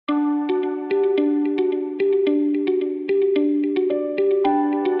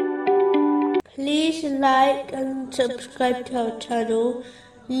like and subscribe to our channel.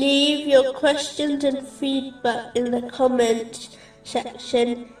 Leave your questions and feedback in the comments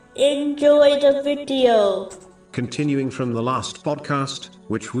section. Enjoy the video. Continuing from the last podcast,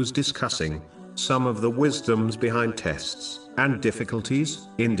 which was discussing some of the wisdoms behind tests and difficulties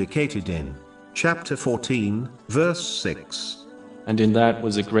indicated in chapter 14, verse 6. And in that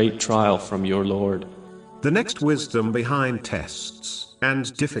was a great trial from your Lord. The next wisdom behind tests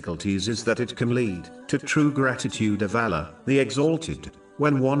and difficulties is that it can lead to true gratitude of Allah, the Exalted,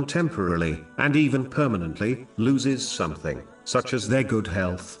 when one temporarily and even permanently loses something, such as their good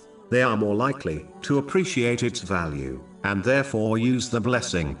health. They are more likely to appreciate its value, and therefore use the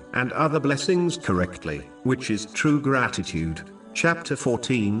blessing and other blessings correctly, which is true gratitude. Chapter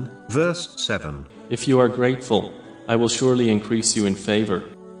 14, verse 7. If you are grateful, I will surely increase you in favor.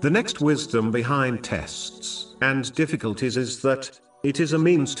 The next wisdom behind tests and difficulties is that it is a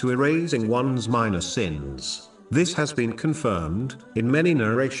means to erasing one's minor sins. This has been confirmed in many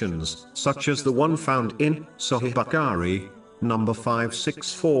narrations, such as the one found in Sahih Bukhari, number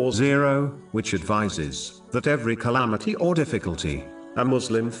 5640, which advises that every calamity or difficulty a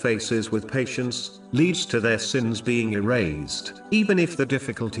Muslim faces with patience leads to their sins being erased, even if the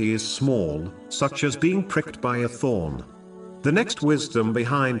difficulty is small, such as being pricked by a thorn. The next wisdom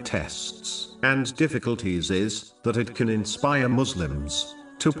behind tests and difficulties is that it can inspire Muslims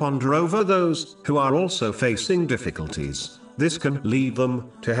to ponder over those who are also facing difficulties. This can lead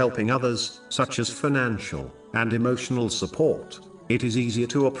them to helping others, such as financial and emotional support. It is easier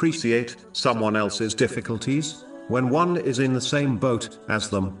to appreciate someone else's difficulties when one is in the same boat as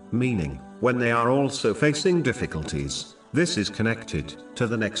them, meaning when they are also facing difficulties. This is connected to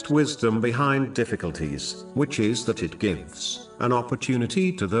the next wisdom behind difficulties, which is that it gives an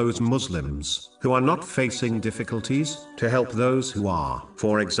opportunity to those Muslims who are not facing difficulties to help those who are.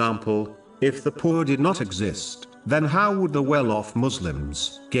 For example, if the poor did not exist, then how would the well-off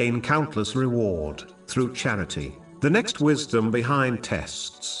Muslims gain countless reward through charity? The next wisdom behind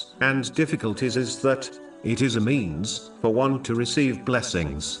tests and difficulties is that it is a means for one to receive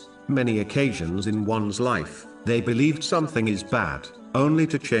blessings. Many occasions in one's life, they believed something is bad, only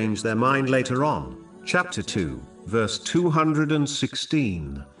to change their mind later on. Chapter 2, verse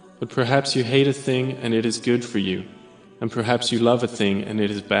 216. But perhaps you hate a thing and it is good for you, and perhaps you love a thing and it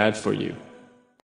is bad for you.